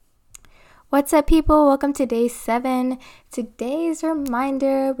What's up, people? Welcome to day 7. Today's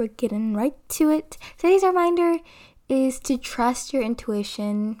reminder, we're getting right to it. Today's reminder is to trust your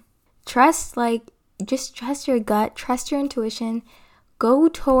intuition. Just trust your gut, trust your intuition. Go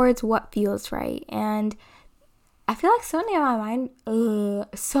towards what feels right. And I feel like so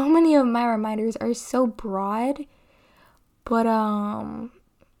many of my reminders are so broad, but I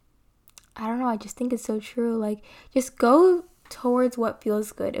don't know. I just think it's so true. Like, just go towards what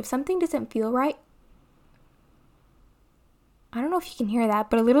feels good. If something doesn't feel right, I don't know if you can hear that,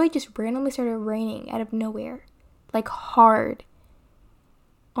 but it literally just randomly started raining out of nowhere. Like, hard.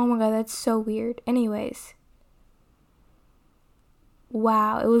 Oh my god, that's so weird. Anyways.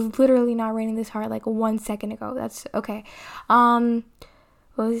 Wow, it was literally not raining this hard like 1 second ago. That's okay. What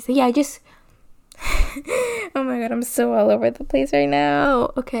was it? Yeah, just oh my god, I'm so all over the place right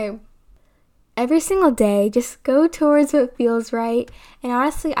now. Okay. Every single day, just go towards what feels right. And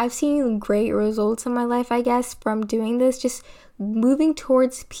honestly, I've seen great results in my life, I guess, from doing this. Just moving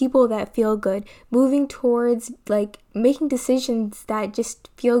towards people that feel good. Moving towards, like, making decisions that just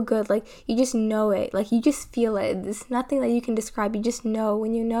feel good. Like, you just know it. Like, you just feel it. There's nothing that you can describe. You just know.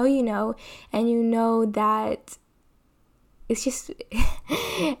 When you know, you know. And you know that it's just...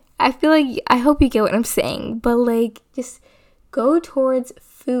 I feel like... I hope you get what I'm saying. But, like, just go towards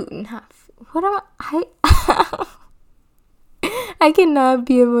food. What am I I cannot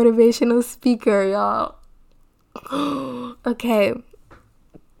be a motivational speaker, y'all. Okay.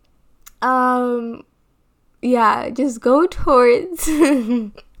 Yeah, just go towards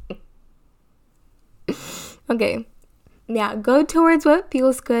Okay. Yeah, go towards what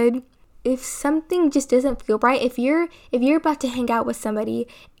feels good. If something just doesn't feel right, if you're about to hang out with somebody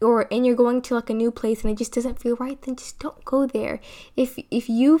and you're going to like a new place and it just doesn't feel right, then just don't go there. If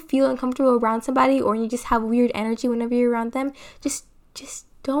you feel uncomfortable around somebody or you just have weird energy whenever you're around them, just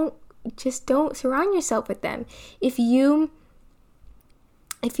don't surround yourself with them. If you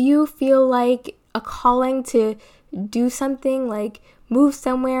feel like a calling to do something, like move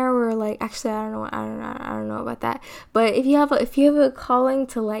somewhere, or like, actually I don't know about that, but if you have a calling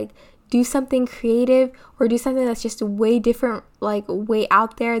to like do something creative or do something that's just way different, like way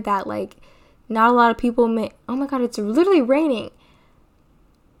out there that like not a lot of people may... Oh my god, it's literally raining.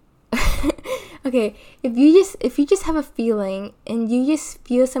 Okay, if you just have a feeling and you just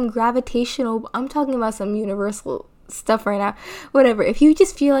feel some gravitational... I'm talking about some universal stuff right now. Whatever. If you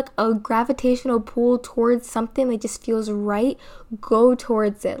just feel like a gravitational pull towards something that just feels right, go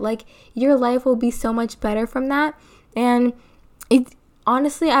towards it. Like, your life will be so much better from that. And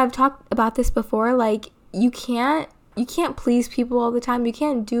honestly, I've talked about this before, like, you can't please people all the time. You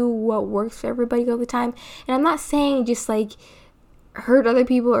can't do what works for everybody all the time. And I'm not saying just like hurt other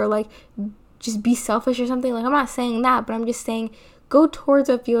people or like just be selfish or something. Like, I'm not saying that, but I'm just saying go towards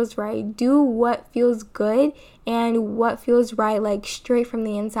what feels right. Do what feels good and what feels right, like straight from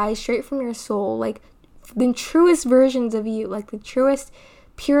the inside, straight from your soul, like the truest versions of you, like the truest,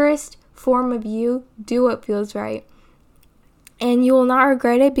 purest form of you. Do what feels right. And you will not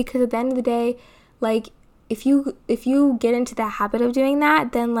regret it, because at the end of the day, like, if you get into the habit of doing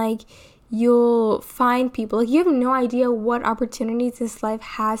that, then like you'll find people. Like, you have no idea what opportunities this life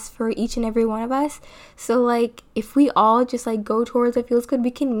has for each and every one of us. So like, if we all just like go towards what feels good,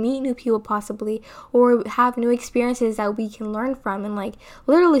 we can meet new people possibly, or have new experiences that we can learn from. And like,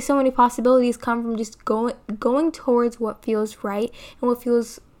 literally so many possibilities come from just going towards what feels right and what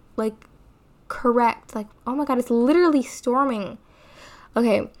feels like correct. Like, oh my god, it's literally storming.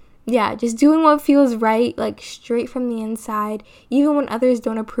 Okay, yeah, just doing what feels right, like straight from the inside, even when others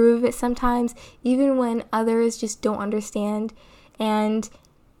don't approve of it sometimes, even when others just don't understand, and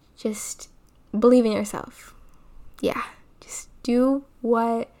just believe in yourself. Yeah, just do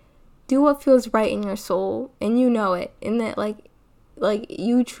what feels right in your soul, and you know it, and that like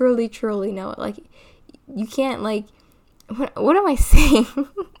you truly know it. Like, you can't, like, what am I saying?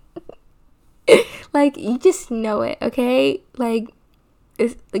 Like, you just know it, okay? Like,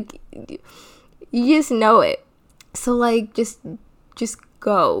 it's like you just know it. So like, just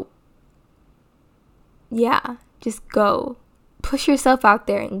go. Yeah, just go. Push yourself out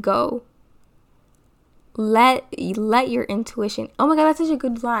there and go. Let your intuition... Oh my god, that's such a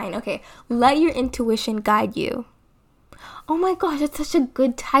good line. Okay, let your intuition guide you. Oh my gosh, that's such a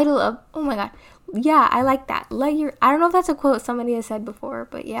good title of... Oh my god. Yeah, I like that. I don't know if that's a quote somebody has said before,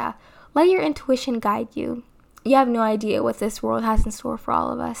 but yeah. Let your intuition guide you. You have no idea what this world has in store for all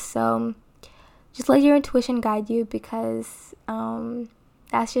of us. So just let your intuition guide you, because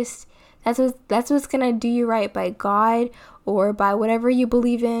that's what's gonna do you right by God, or by whatever you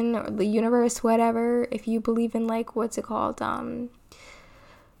believe in, or the universe, whatever. If you believe in, like, what's it called?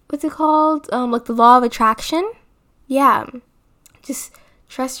 what's it called? Like the law of attraction. Yeah. Just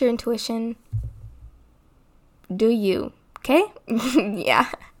trust your intuition. Do you? Okay? Yeah.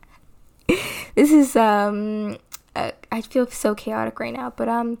 This is I feel so chaotic right now, but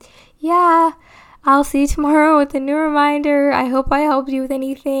yeah. I'll see you tomorrow with a new reminder. I hope I helped you with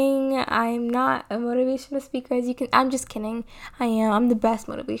anything. I'm not a motivational speaker, as you can. I'm just kidding. I am. I'm the best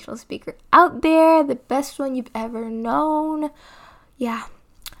motivational speaker out there. The best one you've ever known. Yeah.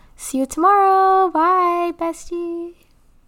 See you tomorrow. Bye, bestie.